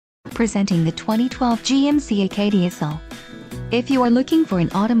Presenting the 2012 GMC Acadia SLE. If you are looking for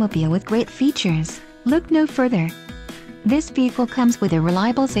an automobile with great features, look no further. This vehicle comes with a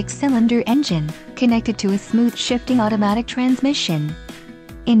reliable 6-cylinder engine, connected to a smooth shifting automatic transmission.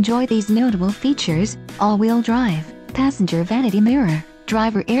 Enjoy these notable features: all-wheel drive, passenger vanity mirror,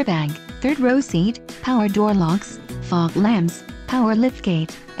 driver airbag, third-row seat, power door locks, fog lamps, power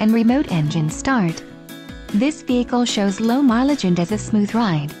liftgate, and remote engine start. This vehicle shows low mileage and has a smooth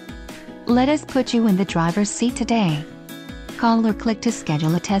ride. Let us put you in the driver's seat today. Call or click to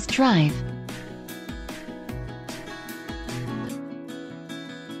schedule a test drive.